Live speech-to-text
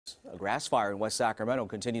A grass fire in West Sacramento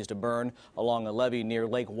continues to burn along a levee near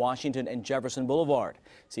Lake Washington and Jefferson Boulevard.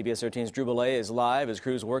 CBS 13's Drew Belay is live as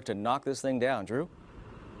crews work to knock this thing down. Drew?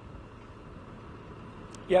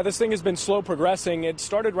 Yeah, this thing has been slow progressing. It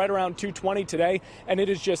started right around 2:20 today, and it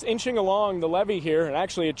is just inching along the levee here, and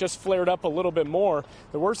actually it just flared up a little bit more.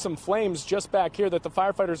 There were some flames just back here that the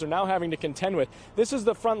firefighters are now having to contend with. This is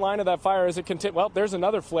the front line of that fire as it continues. Well, there's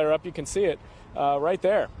another flare up. You can see it right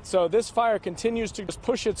there. So this fire continues to just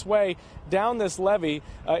push its way down this levee.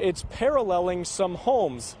 It's paralleling some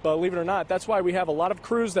homes, believe it or not. That's why we have a lot of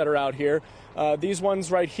crews that are out here. These ones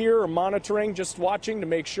right here are monitoring, just watching to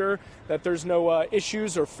make sure that there's no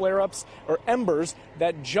issues or flare-ups or embers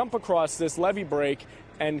that jump across this levee break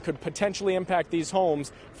and could potentially impact these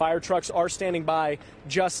homes. Fire trucks are standing by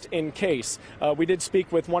just in case. We did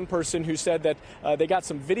speak with one person who said that they got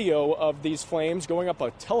some video of these flames going up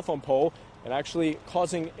a telephone pole and actually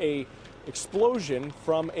causing a explosion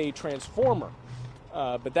from a transformer.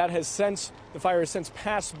 But that has the fire has since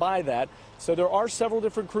passed by that. So there are several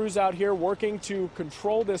different crews out here working to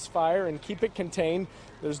control this fire and keep it contained.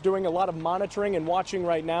 There's doing a lot of monitoring and watching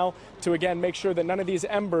right now to, again, make sure that none of these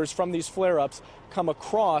embers from these flare-ups come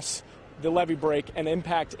across the levee break and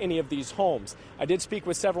impact any of these homes. I did speak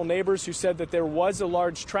with several neighbors who said that there was a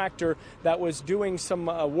large tractor that was doing some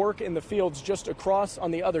work in the fields just across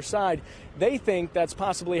on the other side. They think that's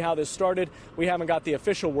possibly how this started. We haven't got the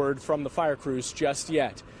official word from the fire crews just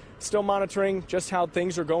yet. Still monitoring just how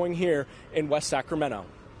things are going here in West Sacramento.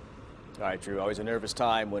 All right, Drew, always a nervous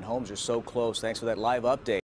time when homes are so close. Thanks for that live update.